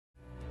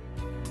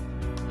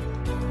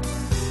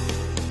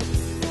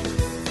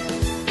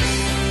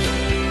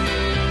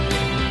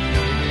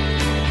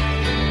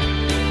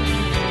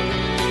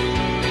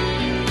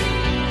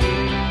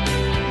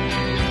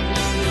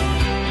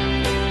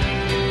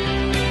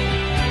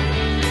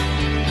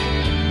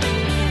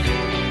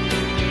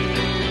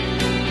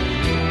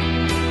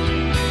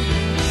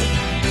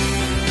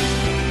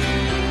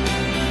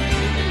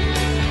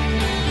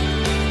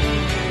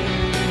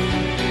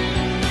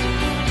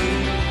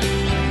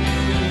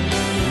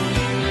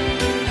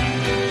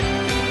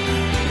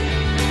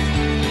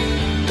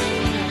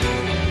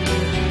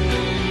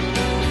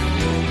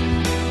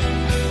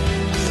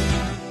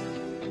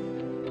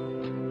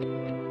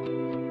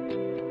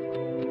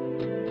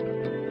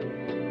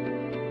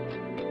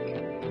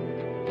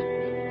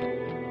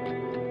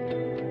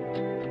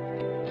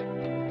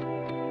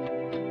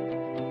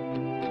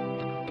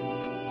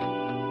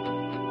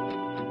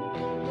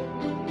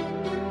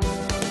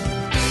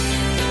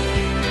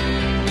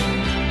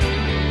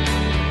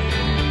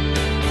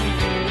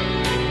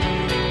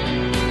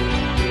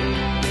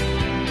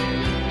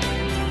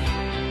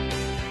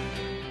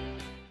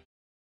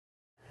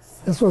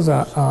This was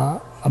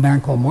a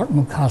man called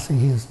Martin Mukasey.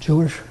 He's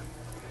Jewish,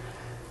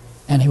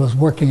 and he was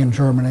working in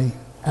Germany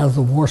as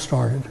the war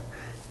started.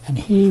 And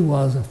he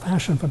was a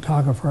fashion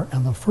photographer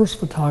and the first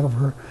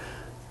photographer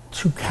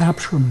to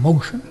capture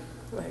motion.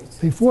 Right.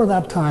 Before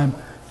that time,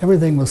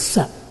 everything was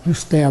set. You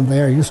stand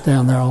there,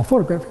 I'll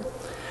photograph you.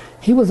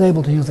 He was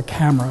able to use a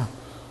camera,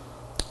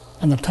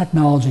 and the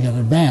technology had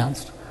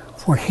advanced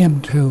for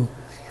him to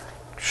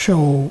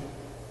show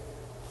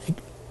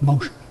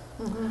motion.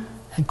 Mm-hmm.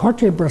 And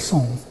Cartier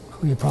Bresson,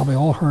 who you probably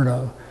all heard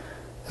of,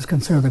 is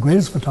considered the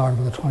greatest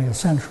photographer of the 20th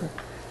century.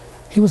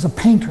 He was a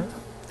painter,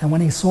 and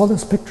when he saw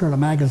this picture in a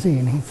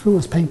magazine, he threw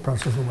his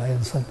paintbrushes away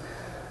and said,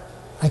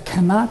 I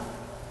cannot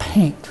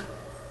paint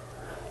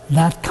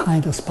that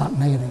kind of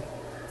spontaneity.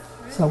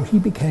 So he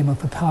became a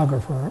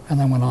photographer and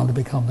then went on to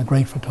become the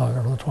great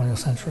photographer of the 20th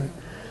century.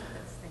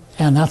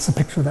 And that's the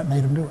picture that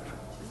made him do it.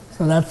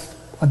 So that's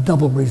a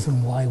double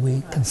reason why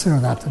we consider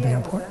that to be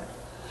important.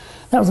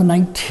 That was in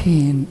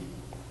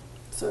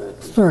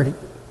 1930.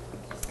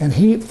 And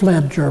he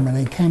fled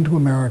Germany, came to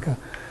America,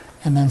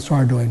 and then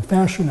started doing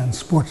fashion and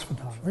sports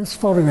photography. This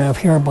photograph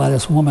here by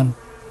this woman,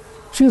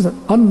 she was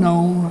an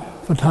unknown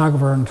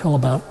photographer until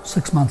about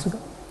 6 months ago.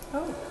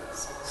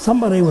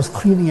 Somebody was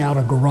cleaning out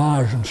a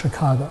garage in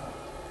Chicago,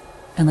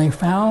 and they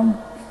found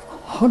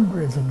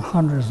hundreds and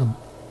hundreds of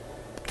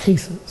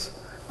cases,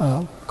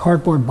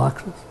 cardboard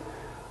boxes,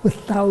 with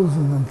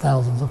thousands and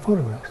thousands of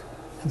photographs.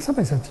 And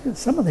somebody said,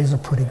 some of these are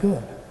pretty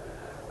good.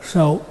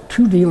 So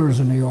 2 dealers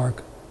in New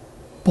York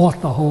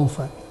bought the whole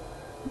thing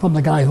from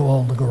the guy who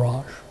owned the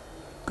garage,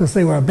 because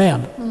they were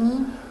abandoned.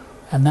 Mm-hmm.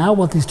 And now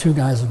what these 2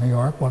 guys in New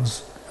York,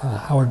 one's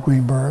Howard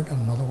Greenberg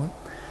and another one,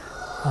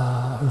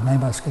 whose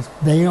name I escapes,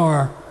 they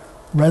are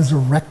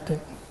resurrecting,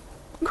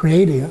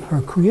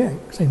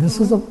 saying this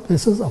is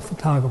a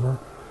photographer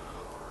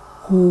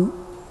who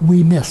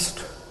we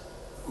missed,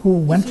 who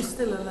went. Is she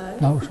still alive?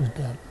 No, she's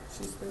dead.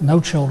 No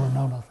children,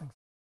 no nothing.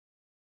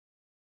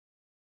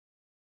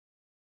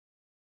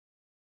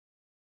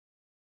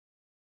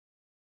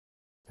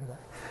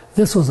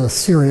 This was a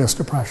serious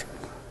depression.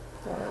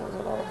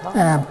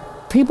 And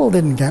people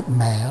didn't get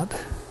mad.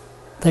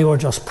 They were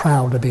just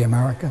proud to be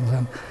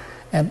Americans.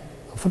 And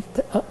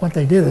what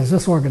they did is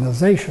this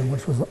organization,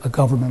 which was a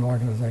government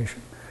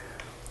organization,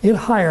 it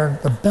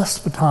hired the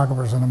best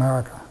photographers in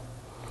America.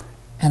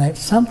 And it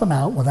sent them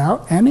out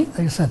without any,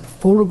 they said,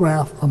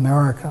 photograph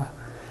America,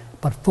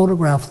 but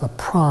photograph the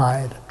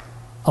pride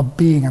of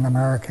being an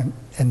American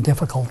in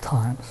difficult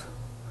times.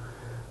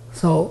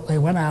 So they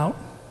went out,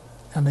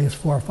 and these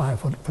 4 or 5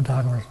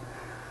 photographers,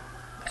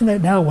 and they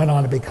now went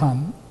on to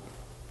become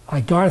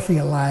like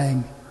Dorothea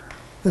Lange.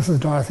 This is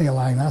Dorothea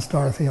Lange, that's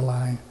Dorothea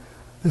Lange.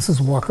 This is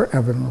Walker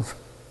Evans,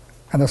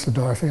 and this is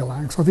Dorothea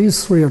Lange. So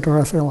these 3 are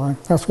Dorothea Lange,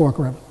 that's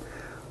Walker Evans.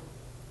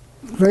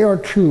 They are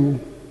 2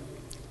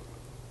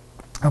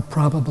 of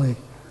probably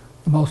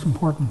the most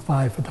important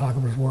 5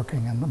 photographers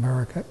working in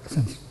America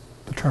since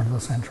the turn of the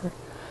century.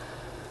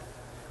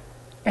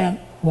 And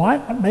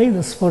what made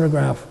this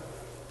photograph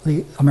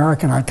the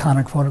American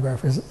iconic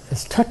photograph is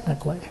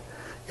technically,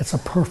 it's a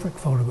perfect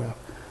photograph.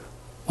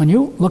 When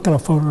you look at a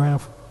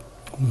photograph,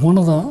 one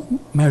of the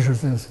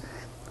measures is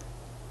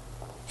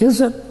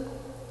it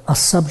a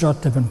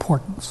subject of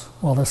importance?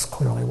 Well, this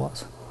clearly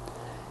was.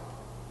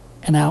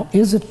 And now,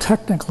 is it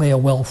technically a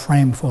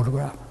well-framed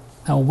photograph?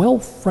 Now, a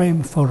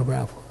well-framed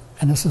photograph,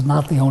 and this is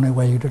not the only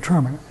way you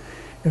determine it,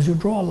 is you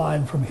draw a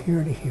line from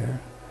here to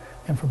here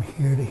and from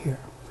here to here.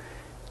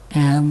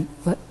 And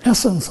the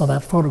essence of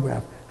that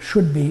photograph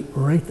should be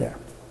right there.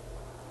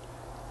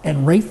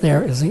 And right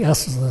there is the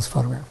essence of this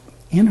photograph.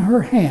 In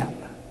her hand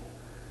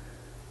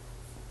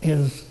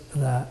is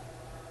the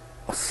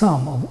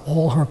sum of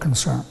all her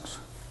concerns.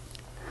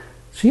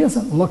 She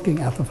isn't looking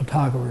at the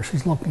photographer,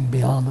 she's looking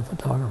beyond the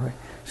photography.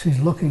 She's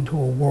looking to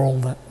a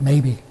world that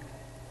maybe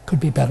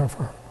could be better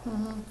for her.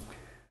 Mm-hmm.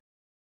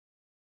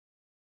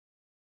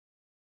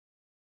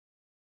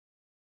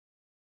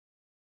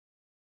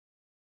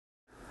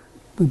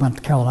 We went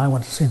to Carroll and I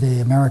went to see the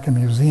American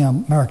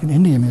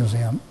Indian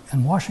Museum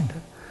in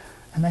Washington.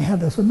 And they had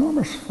this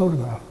enormous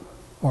photograph,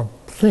 or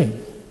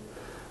thing,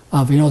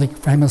 of, you know, the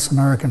famous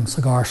American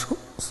cigar,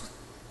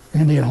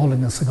 Indian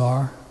holding a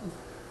cigar.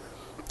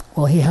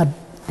 Well, he had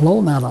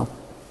blown that up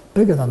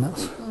bigger than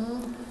this.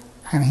 Mm-hmm.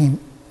 And he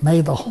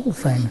made the whole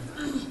thing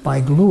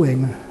by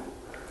gluing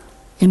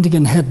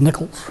Indian head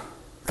nickels,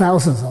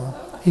 thousands of them.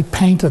 He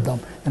painted them,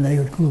 and then he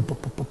would glue.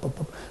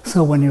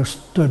 So when you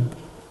stood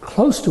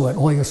close to it,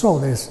 all you saw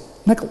was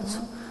nickels.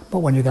 But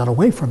when you got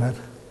away from it,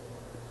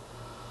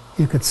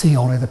 you could see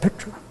only the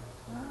picture.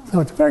 So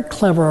it's very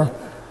clever.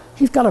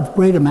 He's got a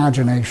great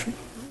imagination.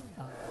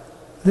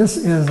 This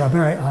is a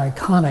very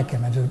iconic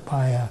image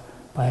by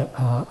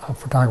a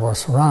photographer,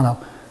 Serrano.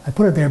 I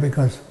put it there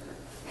because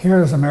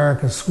here's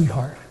America's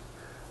sweetheart.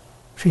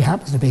 She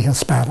happens to be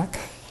Hispanic.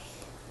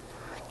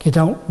 You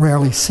don't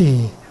rarely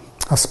see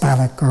a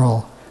Hispanic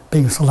girl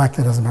being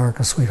selected as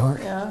America's sweetheart.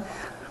 Yeah.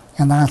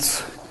 And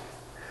that's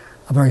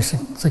a very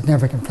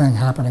significant thing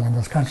happening in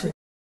this country.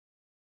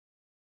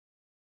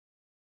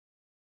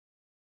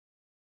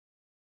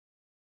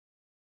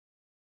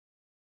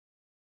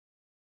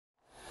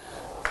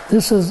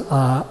 This is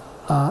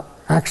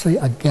actually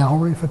a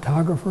gallery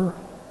photographer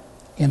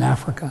in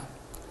Africa.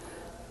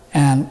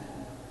 And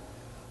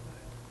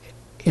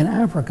in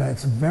Africa,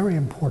 it's very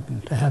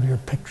important to have your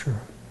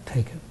picture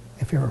taken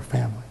if you're a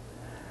family.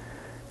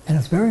 And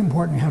it's very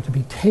important you have to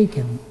be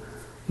taken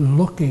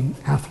looking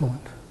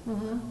affluent.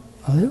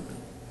 Mm-hmm.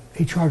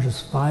 He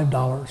charges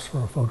 $5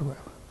 for a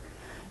photograph.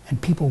 And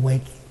people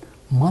wait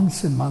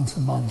months and months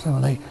and months.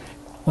 And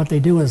what they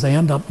do is they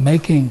end up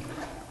making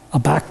a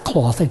back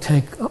cloth. They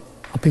take a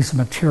piece of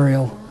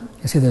material.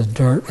 You see there's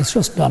dirt. It's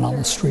just done on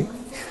the street.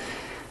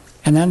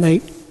 And then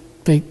they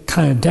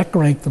kind of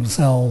decorate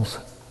themselves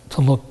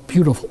to look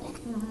beautiful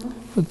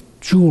with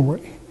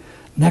jewelry,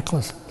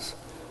 necklaces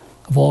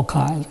of all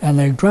kinds. And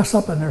they dress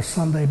up in their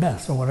Sunday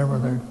best or whatever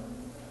their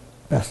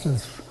best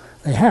is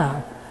they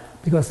have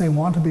because they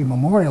want to be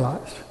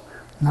memorialized,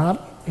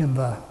 not in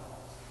the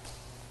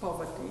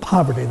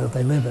poverty that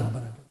they live in.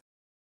 But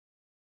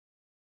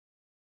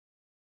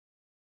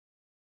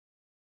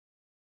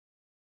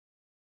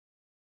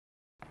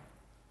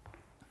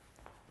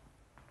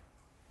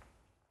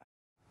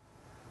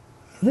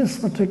this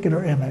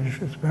particular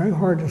image is very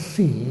hard to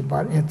see,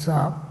 but it's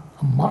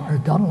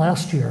done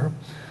last year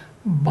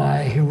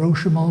by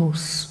Hiroshima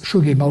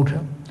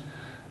Sugimoto,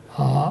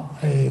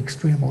 a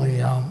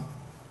extremely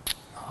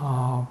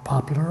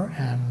popular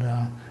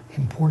and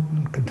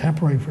important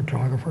contemporary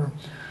photographer.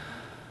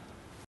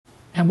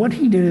 And what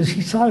he did is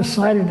he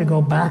decided to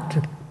go back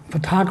to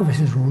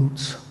photography's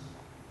roots.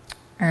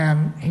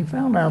 And he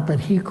found out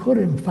that he could,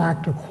 in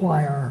fact,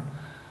 acquire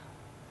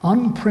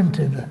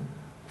unprinted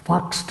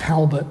Fox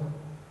Talbot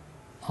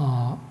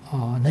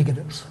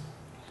negatives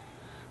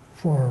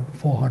for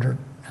 $400,000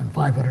 and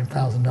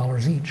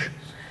 $500,000 each.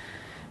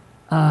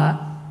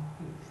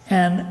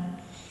 And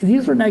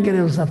these were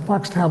negatives that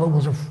Fox Talbot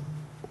was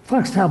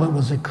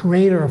a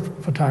creator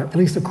of photography, at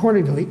least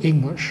according to the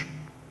English.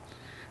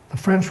 The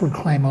French would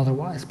claim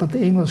otherwise, but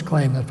the English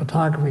claim that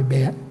photography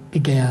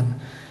began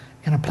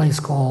in a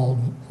place called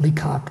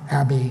Leacock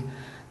Abbey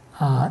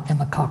in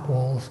the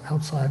Cockwalls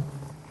outside,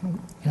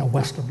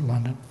 west of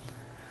London.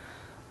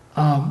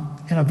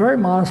 In a very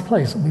modest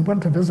place. We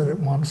went to visit it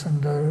once,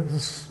 and it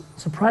was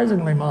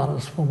surprisingly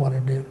modest for what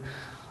it did.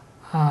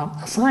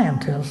 A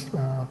scientist,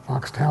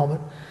 Fox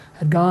Talbot,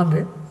 had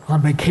gone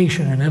on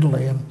vacation in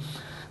Italy, and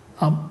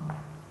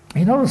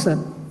he noticed that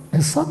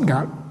his son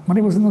when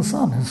he was in the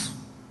sun,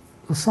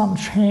 the sun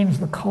changed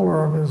the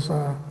color of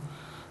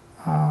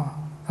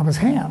his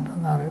hand,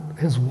 and that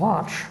his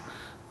watch,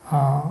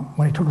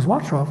 when he took his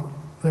watch off,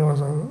 there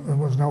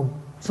was no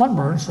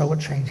sunburn, so it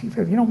changed. He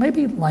figured,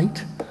 maybe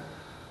light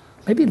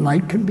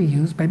can be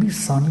used, maybe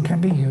sun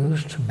can be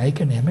used to make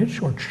an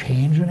image or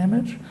change an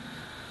image,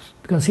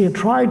 because he had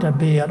tried to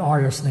be an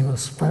artist and he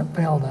was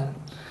failed at it.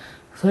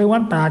 So he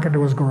went back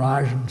into his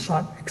garage and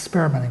started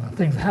experimenting with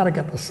things, how to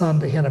get the sun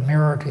to hit a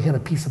mirror, to hit a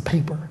piece of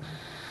paper,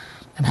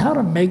 and how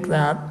to make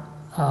that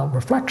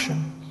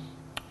reflection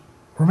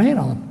remain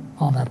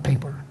on that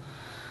paper.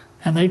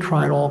 And they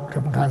tried all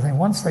different kinds of things.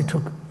 Once they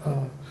took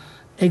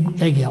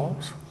egg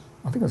yellows,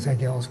 I think it was egg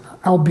yellows,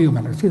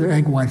 albumin, it's either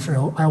egg whites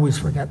or, I always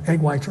forget,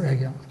 egg whites or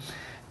egg yellows.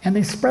 And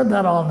they spread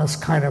that on this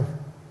kind of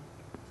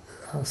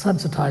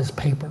sensitized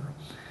paper.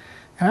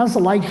 And as the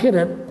light hit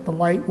it, the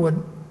light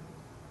would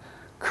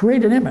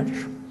create an image.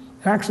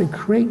 It actually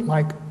create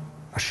like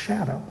a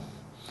shadow.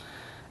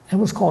 It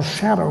was called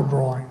shadow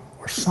drawing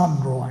or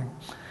sun drawing.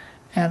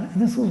 And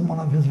this was one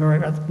of his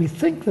we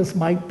think this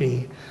might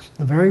be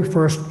the very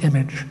first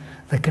image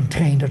that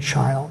contained a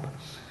child.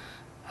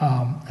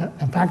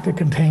 In fact, it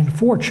contained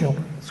 4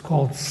 children. It's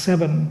called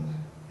 7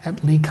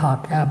 at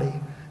Leacock Abbey.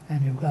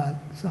 And you've got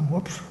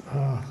somewhere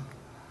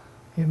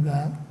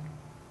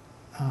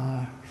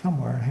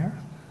in here,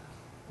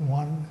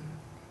 1,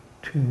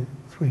 2,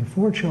 3,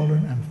 4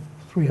 children and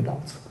 3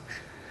 adults.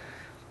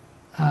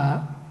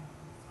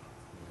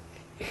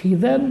 He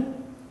then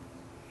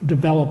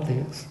developed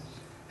these,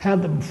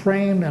 had them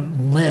framed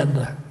and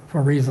lead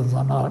for reasons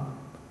I'm not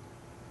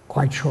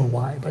quite sure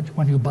why, but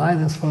when you buy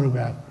this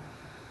photograph,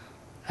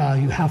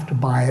 you have to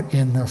buy it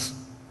in this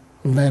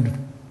lead,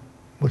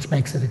 which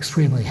makes it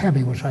extremely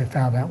heavy, which I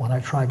found out when I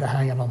tried to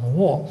hang it on the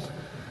wall.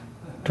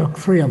 It took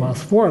 4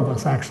 of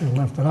us actually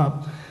lift it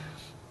up.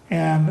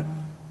 And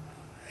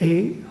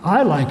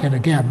I like it,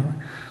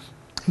 again,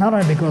 not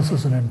only because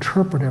it's an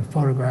interpretive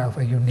photograph,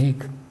 a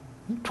unique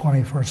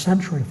 21st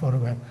century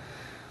photograph,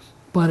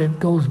 but it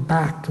goes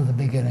back to the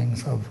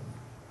beginnings of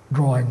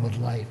drawing with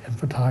light and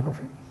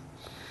photography.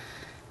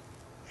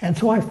 And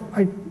so I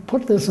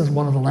put this as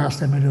one of the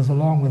last images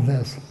along with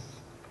this,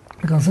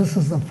 because this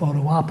is the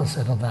photo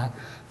opposite of that.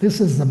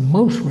 This is the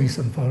most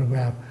recent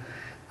photograph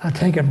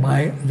taken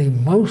by the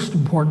most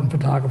important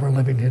photographer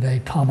living today,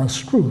 Thomas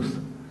Struth.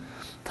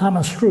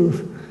 Thomas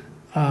Struth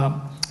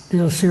did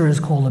a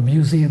series called the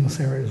Museum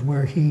Series,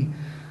 where he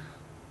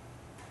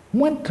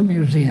went to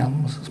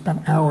museums,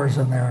 spent hours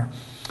in there,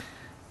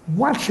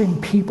 watching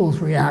people's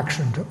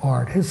reaction to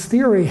art. His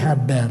theory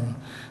had been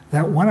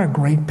that when a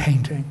great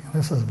painting,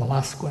 this is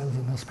Velázquez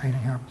in this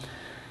painting here,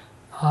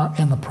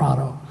 in the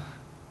Prado,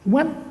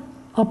 when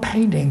a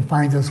painting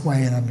finds its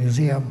way in a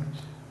museum,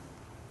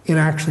 it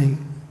actually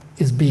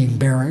is being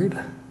buried.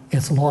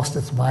 It's lost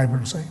its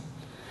vibrancy.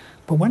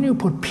 But when you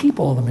put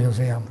people in the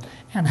museum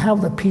and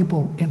have the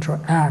people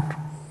interact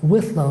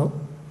with the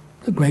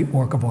great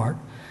work of art,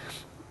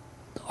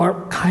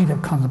 art kind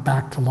of comes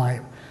back to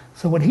life.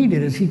 So what he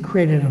did is he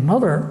created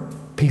another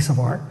piece of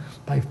art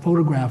by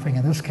photographing,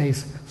 in this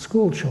case,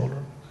 school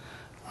children,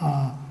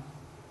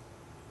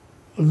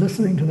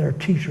 listening to their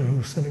teacher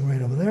who's sitting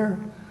right over there,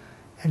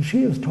 and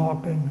she is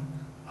talking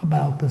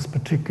about this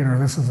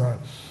is a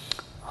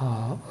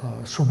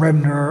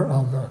surrender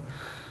of the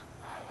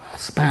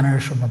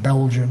Spanish and the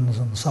Belgians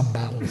in some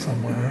battle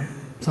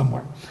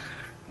somewhere.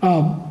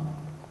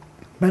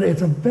 But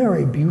it's a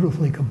very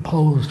beautifully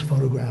composed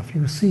photograph.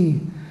 You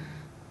see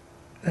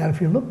that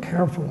if you look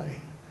carefully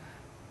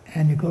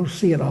and you go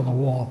see it on the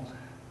wall,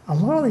 a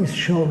lot of these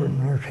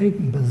children are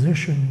taking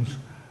positions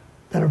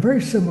that are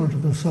very similar to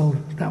the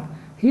soldiers. Now,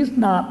 he's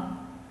not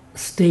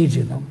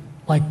staging them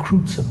like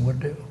Crutzen would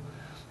do.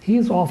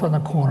 He's off in the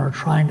corner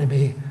trying to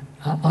be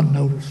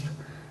unnoticed.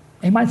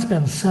 He might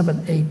spend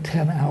 7, 8,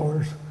 10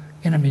 hours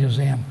in a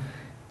museum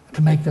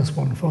to make this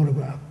one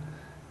photograph.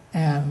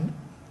 And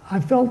I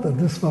felt that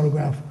this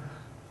photograph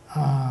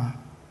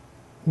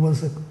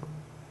was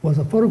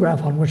a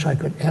photograph on which I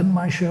could end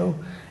my show,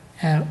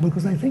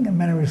 because I think in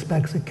many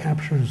respects it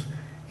captures,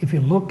 if you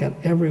look at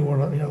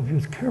everyone, if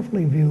you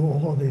carefully view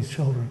all of these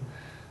children,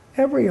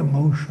 every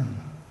emotion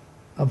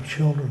of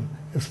children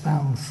is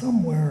found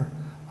somewhere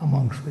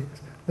amongst these.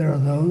 There are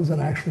those that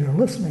actually are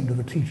listening to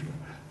the teacher,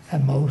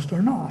 and most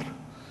are not.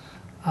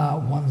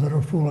 Ones that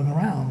are fooling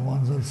around,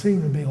 ones that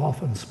seem to be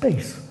off in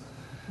space.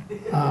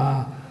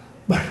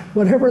 But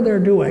whatever they're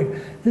doing,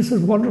 this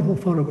is a wonderful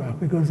photograph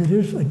because it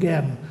is,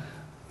 again,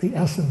 the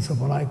essence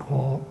of what I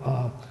call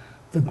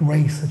the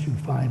grace that you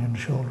find in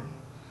children.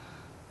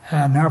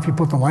 And now if you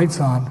put the lights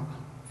on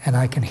and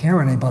I can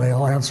hear anybody,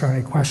 I'll answer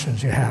any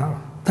questions you have.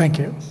 Thank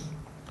you.